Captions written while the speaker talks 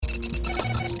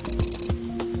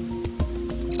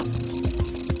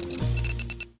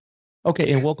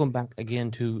Okay, and welcome back again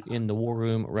to In the War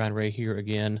Room. Ryan Ray here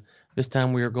again. This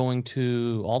time we are going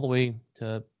to all the way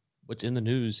to what's in the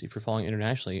news, if you're following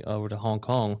internationally, over to Hong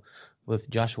Kong with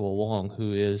Joshua Wong,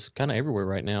 who is kind of everywhere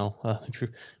right now.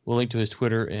 We'll link to his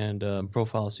Twitter and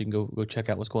profile so you can go check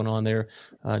out what's going on there.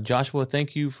 Joshua,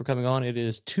 thank you for coming on. It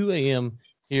is 2 a.m.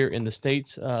 here in the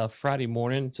States, Friday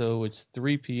morning, so it's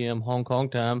 3 p.m. Hong Kong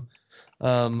time.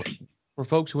 Um, for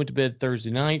folks who went to bed Thursday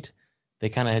night, they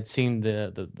kind of had seen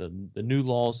the new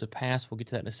laws that passed. We'll get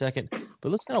to that in a second. But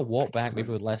let's kind of walk back maybe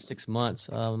over the last 6 months.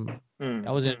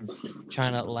 I was in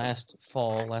China last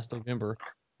fall, last November,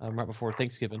 right before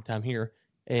Thanksgiving time here.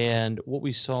 And what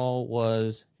we saw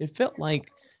was it felt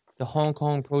like the Hong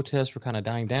Kong protests were kind of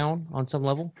dying down on some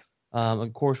level.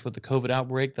 Of course, with the COVID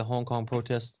outbreak, the Hong Kong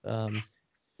protests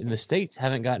in the States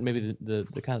haven't gotten maybe the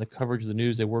kind of the coverage of the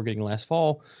news they were getting last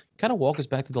fall. Kind of walk us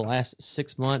back to the last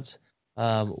 6 months.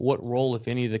 What role, if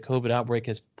any, the COVID outbreak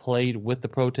has played with the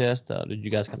protest? Did you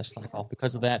guys kind of slack off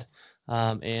because of that?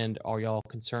 And are y'all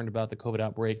concerned about the COVID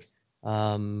outbreak?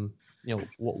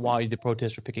 Why the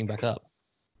protests are picking back up?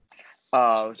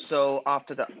 So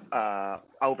after the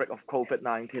outbreak of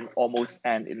COVID-19 almost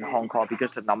end in Hong Kong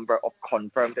because the number of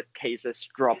confirmed cases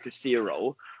dropped to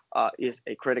zero, is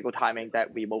a critical timing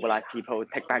that we mobilize people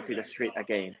take back to the street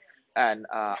again. And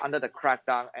under the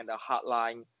crackdown and the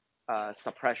hardline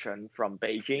suppression from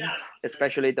Beijing,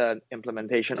 especially the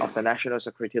implementation of the national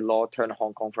security law turned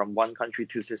Hong Kong from one country,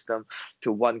 two system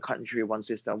to one country, one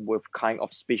system with kind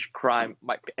of speech crime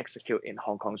might be executed in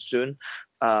Hong Kong soon.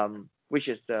 Which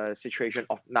is the situation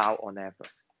of now or never.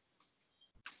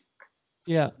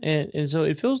 Yeah, and so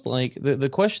it feels like the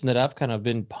question that I've kind of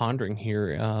been pondering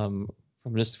here,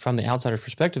 from the outsider's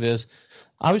perspective, is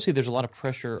obviously there's a lot of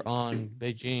pressure on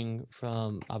Beijing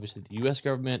from obviously the U.S.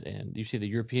 government, and you see the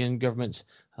European governments,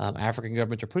 African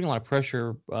governments are putting a lot of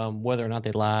pressure, whether or not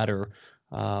they lied or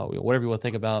whatever you want to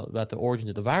think about the origins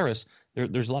of the virus.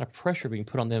 There's a lot of pressure being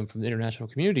put on them from the international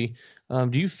community.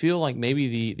 Do you feel like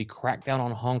maybe the crackdown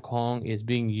on Hong Kong is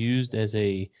being used as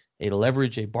a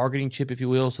leverage, a bargaining chip, if you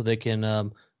will, so they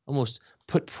can almost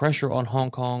put pressure on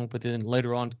Hong Kong, but then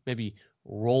later on maybe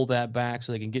roll that back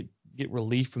so they can get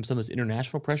relief from some of this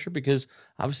international pressure? Because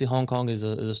obviously Hong Kong is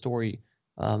a story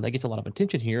that gets a lot of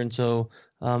attention here, and so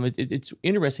it's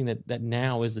interesting that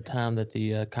now is the time that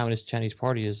the Communist Chinese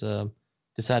Party has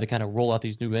decided to kind of roll out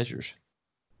these new measures.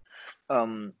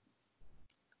 Um,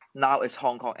 Now it's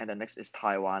Hong Kong and the next is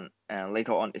Taiwan, and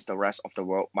later on is the rest of the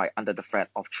world might under the threat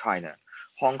of China.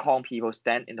 Hong Kong people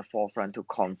stand in the forefront to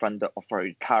confront the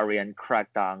authoritarian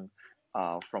crackdown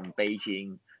from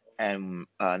Beijing, and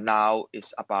now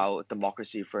it's about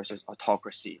democracy versus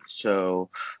autocracy. So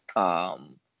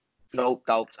no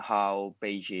doubt how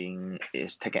Beijing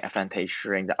is taking advantage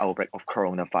during the outbreak of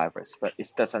coronavirus, but it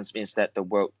doesn't mean that the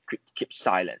world keeps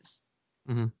silence.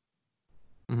 Mm-hmm.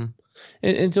 Mm-hmm.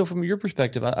 And so from your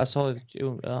perspective, I saw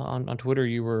on Twitter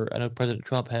I know President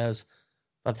Trump has,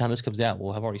 by the time this comes out,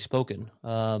 will have already spoken.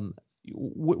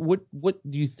 What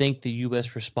do you think the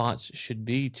U.S. response should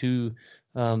be to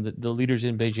the leaders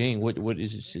in Beijing? What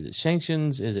is it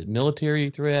sanctions? Is it military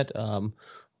threat?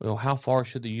 How far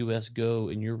should the U.S. go,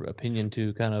 in your opinion,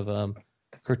 to kind of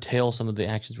curtail some of the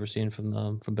actions we're seeing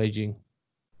from Beijing?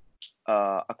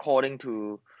 According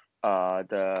to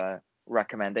the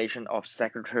recommendation of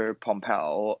Secretary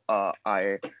Pompeo,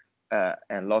 I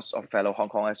and lots of fellow Hong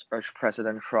Kongers urge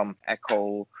President Trump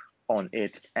echo on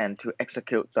it and to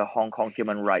execute the Hong Kong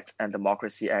Human Rights and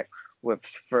Democracy Act with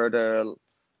further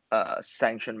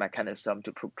sanction mechanism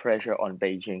to put pressure on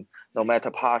Beijing, no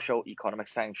matter partial economic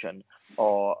sanction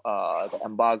or the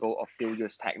embargo of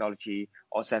dual-use technology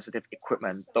or sensitive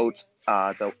equipment. Those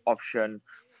are the option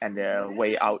and the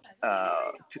way out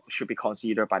should be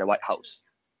considered by the White House.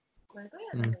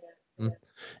 Mm-hmm.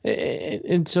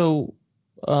 And so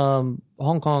Hong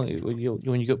Kong, when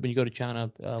you go to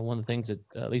China, one of the things that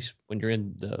at least when you're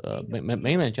in the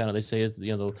mainland China, they say is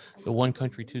the one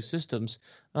country, two systems.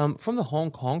 From the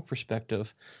Hong Kong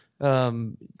perspective,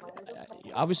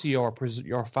 obviously you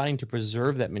are fighting to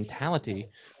preserve that mentality.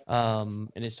 And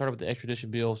it started with the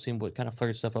extradition bill, seemed what kind of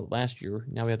flared stuff up last year.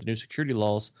 Now we have the new security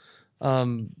laws.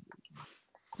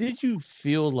 Did you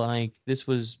feel like this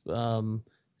was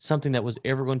something that was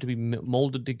ever going to be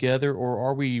molded together, or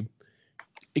are we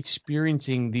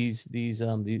experiencing these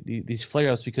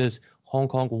flare-ups because Hong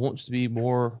Kong wants to be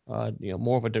more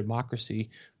of a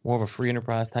democracy, more of a free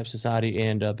enterprise type society,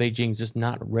 and Beijing's just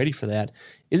not ready for that?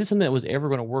 Is it something that was ever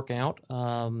going to work out,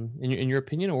 in your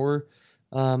opinion, or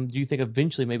do you think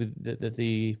eventually maybe that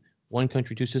the one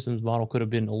country, two systems model could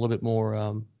have been a little bit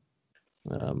more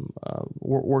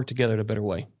work together in a better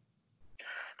way?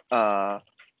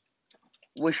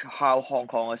 which how Hong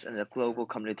Kongers and the global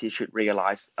community should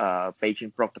realize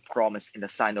Beijing broke the promise in the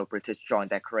Sino-British Joint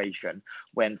Declaration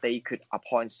when they could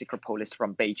appoint secret police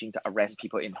from Beijing to arrest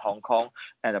people in Hong Kong,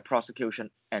 and the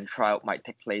prosecution and trial might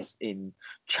take place in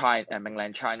China,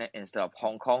 mainland China instead of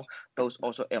Hong Kong. Those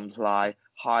also imply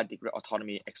high degree of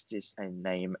autonomy exists in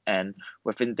name, and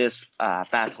within this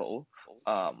battle,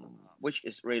 which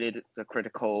is really the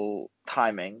critical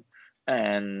timing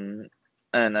and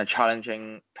a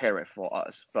challenging period for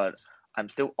us, but I'm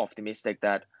still optimistic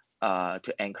that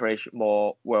to encourage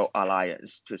more world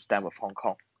alliance to stand with Hong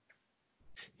Kong.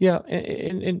 Yeah,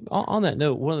 and on that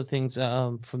note, one of the things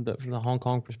from the Hong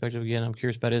Kong perspective, again, I'm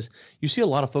curious about is you see a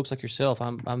lot of folks like yourself.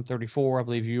 I'm 34, I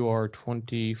believe you are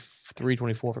 23,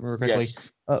 24, if I remember correctly.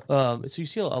 Yes. So you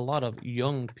see a lot of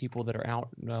young people that are out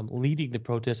leading the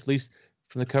protests, at least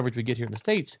from the coverage we get here in the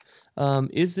States.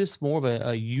 Is this more of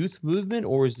a youth movement,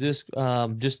 or is this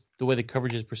just the way the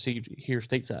coverage is perceived here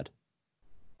stateside?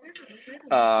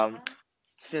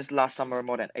 Since last summer,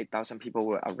 more than 8,000 people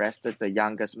were arrested. The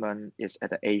youngest one is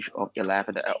at the age of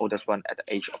 11, the oldest one at the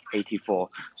age of 84.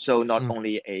 So not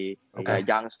only a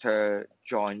youngster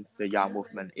joined the young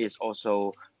movement, is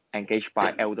also engaged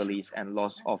by elderlies and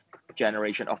loss of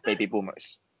generation of baby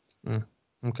boomers.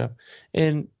 Okay.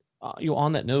 And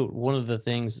on that note, one of the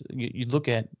things you look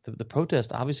at the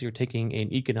protest, obviously you're taking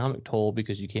an economic toll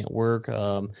because you can't work.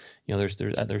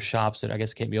 There's shops that I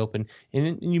guess can't be open.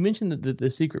 And you mentioned the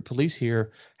secret police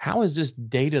here. How has this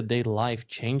day-to-day life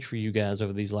changed for you guys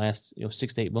over these last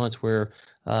 6 to 8 months, where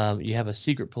you have a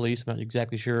secret police? I'm not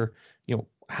exactly sure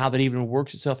how that even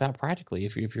works itself out practically.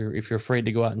 If you're afraid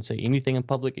to go out and say anything in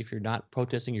public, if you're not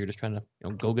protesting, you're just trying to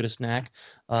go get a snack.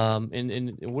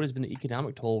 And what has been the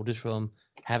economic toll just from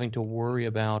having to worry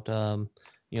about crackdowns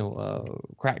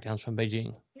from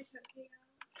Beijing?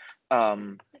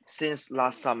 Since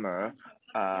last summer,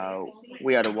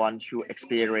 we are the ones who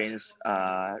experience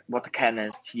water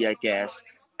cannons, tear gas,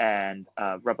 and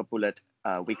rubber bullet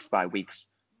weeks by weeks.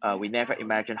 We never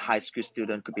imagined high school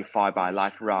students could be fired by a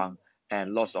live round,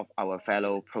 and lots of our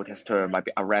fellow protesters might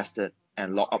be arrested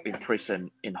and locked up in prison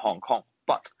in Hong Kong.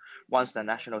 But once the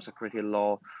national security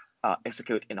law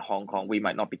executed in Hong Kong, we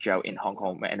might not be jailed in Hong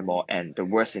Kong anymore, and the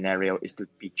worst scenario is to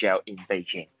be jailed in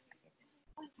Beijing.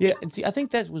 Yeah, and see, I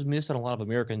think that was missed on a lot of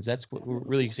Americans. That's what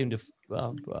really seemed to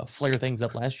flare things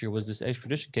up last year, was this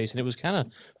extradition case, and it was kind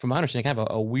of, from my understanding, kind of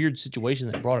a weird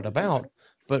situation that brought it about.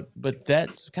 But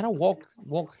that's kind of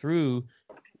walk through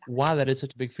why that is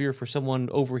such a big fear for someone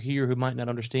over here who might not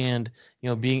understand,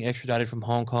 being extradited from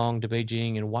Hong Kong to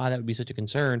Beijing, and why that would be such a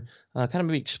concern. Kind of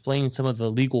maybe explain some of the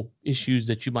legal issues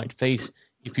that you might face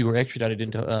if you were extradited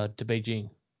into to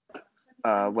Beijing.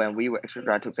 When we were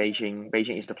extradited to Beijing,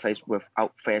 Beijing is the place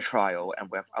without fair trial and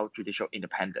without judicial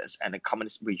independence, and the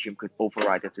communist regime could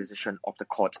override the decision of the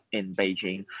court in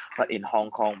Beijing. But in Hong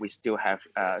Kong, we still have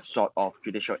sort of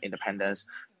judicial independence,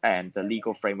 and the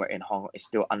legal framework in Hong Kong is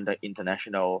still under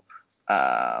international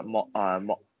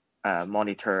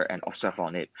monitor and observe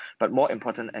on it. But more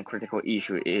important and critical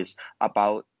issue is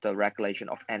about the regulation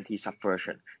of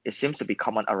anti-subversion. It seems to be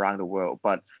common around the world,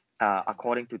 but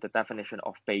according to the definition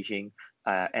of Beijing,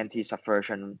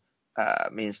 anti-subversion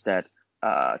means that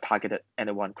targeted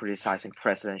anyone criticizing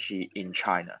President Xi in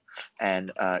China.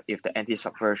 And if the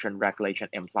anti-subversion regulation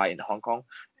apply in Hong Kong,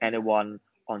 anyone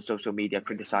on social media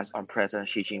criticized on President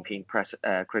Xi Jinping,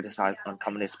 criticized on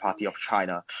Communist Party of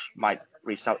China, might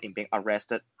result in being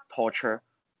arrested, tortured,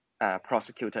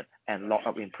 prosecuted, and locked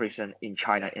up in prison in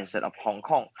China instead of Hong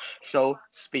Kong. So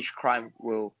speech crime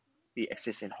will be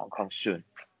exist in Hong Kong soon.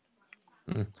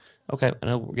 Okay, I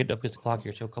know we're getting up against the clock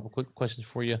here, so a couple quick questions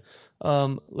for you.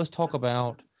 Let's talk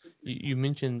about, you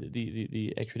mentioned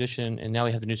the extradition, and now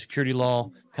we have the new security law.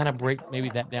 Kind of break maybe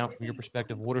that down from your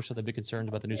perspective. What are some of the big concerns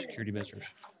about the new security measures?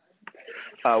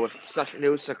 With such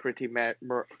new security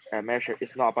measure,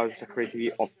 it's not about the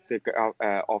security of the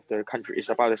country. It's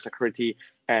about the security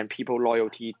and people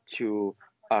loyalty to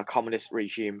communist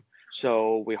regime.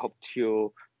 So we hope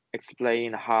to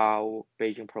explain how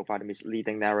Beijing provided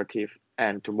misleading narrative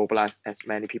and to mobilize as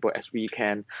many people as we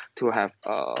can to have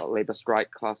labor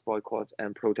strike, class boycotts,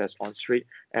 and protests on street,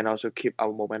 and also keep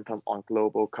our momentum on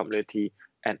global community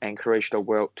and encourage the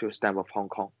world to stand with Hong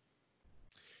Kong.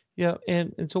 Yeah,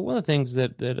 and so one of the things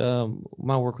that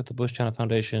my work with the Bush China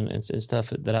Foundation and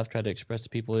stuff that I've tried to express to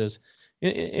people is,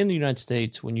 in the United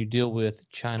States, when you deal with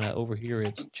China, over here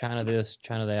it's China this,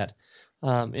 China that,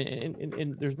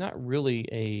 and there's not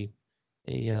really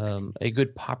a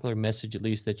good popular message, at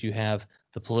least, that you have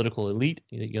the political elite.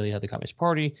 You have the Communist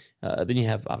Party. Then you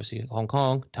have obviously Hong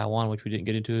Kong, Taiwan, which we didn't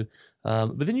get into.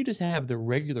 But then you just have the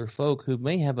regular folk who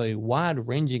may have a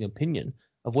wide-ranging opinion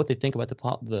of what they think about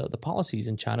the policies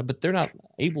in China, but they're not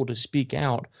able to speak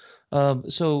out.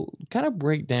 So kind of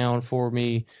break down for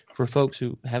me, for folks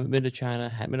who haven't been to China,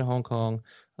 haven't been to Hong Kong,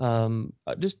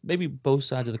 just maybe both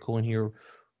sides of the coin here.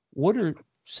 What are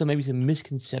maybe some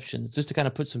misconceptions, just to kind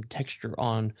of put some texture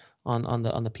on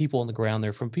the people on the ground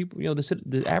there, from people,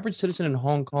 the average citizen in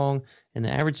Hong Kong and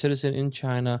the average citizen in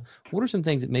China? What are some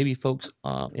things that maybe folks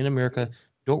in America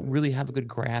don't really have a good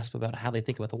grasp about how they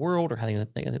think about the world or how they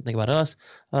think about us?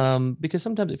 Because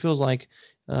sometimes it feels like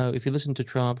if you listen to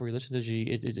Trump or you listen to Xi,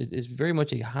 it's very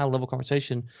much a high level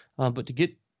conversation. But to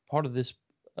get part of this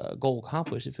goal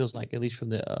accomplished, it feels like, at least from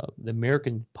the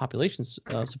American population's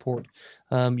support,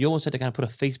 you almost have to kind of put a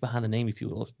face behind the name, if you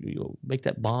will. You'll make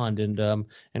that bond. And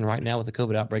right now with the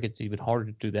COVID outbreak, it's even harder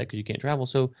to do that because you can't travel.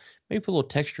 So maybe put a little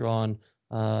texture on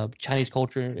Chinese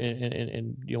culture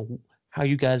and how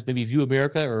you guys maybe view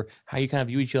America, or how you kind of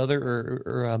view each other,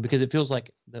 or because it feels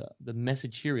like the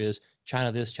message here is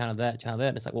China this, China that, China that.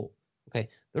 And it's like, well, okay,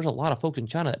 there's a lot of folks in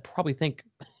China that probably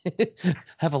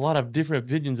have a lot of different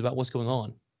opinions about what's going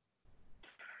on.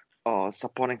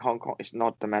 Supporting Hong Kong is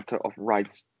not the matter of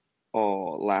right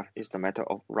or left, it's the matter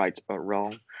of right or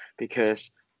wrong,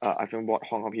 because I think what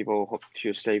Hong Kong people hope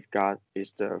to safeguard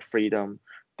is the freedom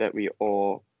that we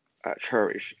all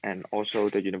cherish, and also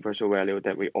the universal value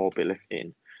that we all believe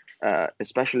in.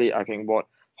 Especially, I think what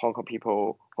Hong Kong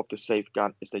people hope to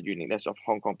safeguard is the uniqueness of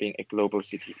Hong Kong being a global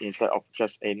city instead of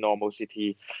just a normal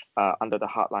city under the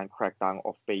hardline crackdown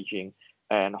of Beijing.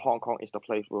 And Hong Kong is the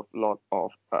place with a lot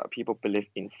of people believe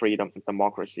in freedom and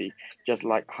democracy, just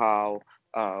like how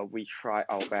we try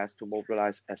our best to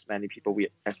mobilize as many people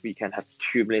as we can, have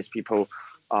 2 million people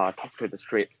talk to the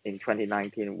street in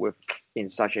 2019 in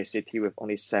such a city with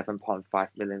only 7.5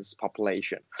 million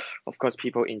population. Of course,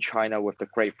 people in China with the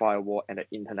Great Firewall and the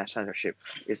internet censorship,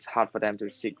 it's hard for them to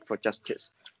seek for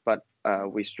justice. But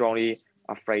we strongly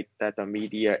afraid that the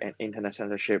media and internet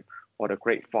censorship or the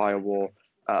Great Firewall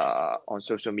on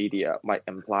social media might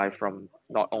imply from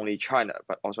not only China,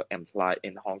 but also imply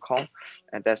in Hong Kong.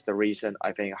 And that's the reason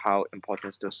I think how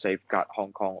important to safeguard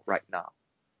Hong Kong right now.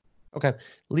 Okay,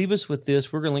 leave us with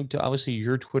this. We're going to link to obviously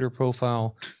your Twitter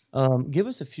profile. Give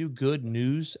us a few good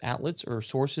news outlets or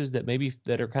sources that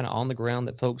are kind of on the ground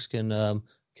that folks can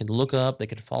look up. They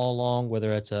can follow along,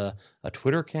 whether it's a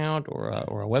Twitter account or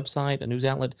a website, a news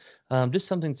outlet, just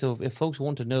something. So if folks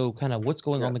want to know kind of what's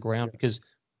going on the ground, because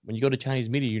when you go to Chinese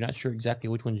media, you're not sure exactly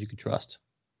which ones you can trust.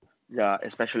 Yeah,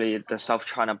 especially the South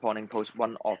China Morning Post,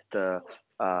 one of the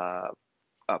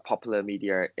popular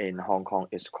media in Hong Kong,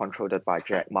 is controlled by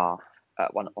Jack Ma,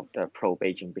 one of the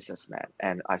pro-Beijing businessmen.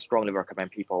 And I strongly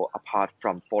recommend people, apart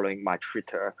from following my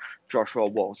Twitter, Joshua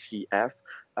Wong CF,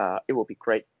 it would be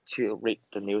great to read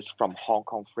the news from Hong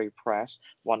Kong Free Press,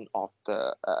 one of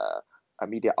the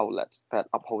media outlets that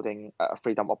upholding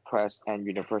freedom of press and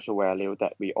universal value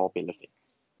that we all believe in.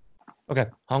 Okay,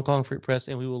 Hong Kong Free Press,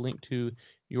 and we will link to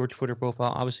your Twitter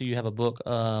profile. Obviously, you have a book,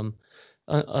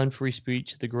 Unfree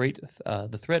Speech,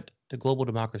 The Threat to Global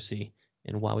Democracy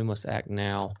and Why We Must Act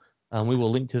Now. We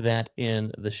will link to that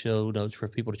in the show notes for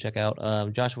people to check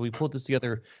out. Joshua, we pulled this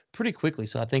together pretty quickly,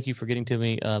 so I thank you for getting to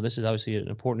me. This is obviously an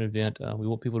important event. We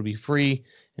want people to be free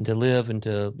and to live and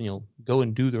to go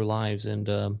and do their lives and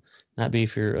not be in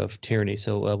fear of tyranny.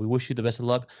 So we wish you the best of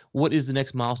luck. What is the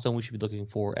next milestone we should be looking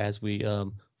for as we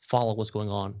follow what's going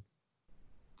on?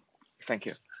 Thank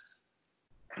you.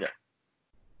 Yeah.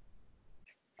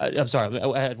 I'm sorry.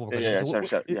 I had one more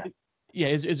question. Yeah.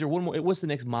 Is there one more? What's the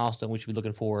next milestone we should be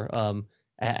looking for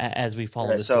as we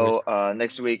follow this? So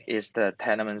next week is the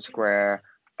Tiananmen Square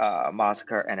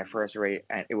massacre anniversary,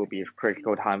 and it will be a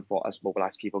critical time for us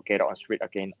mobilize people, get on the street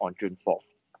again on June 4th.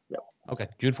 Yeah. Okay,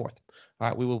 June 4th. All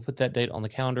right, we will put that date on the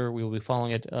calendar. We will be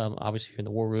following it. Obviously, here in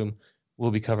the War Room,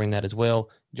 we'll be covering that as well.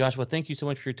 Joshua, thank you so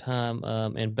much for your time,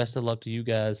 and best of luck to you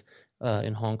guys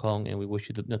in Hong Kong, and we wish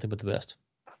you nothing but the best.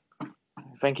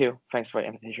 Thank you. Thanks for the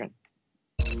invitation.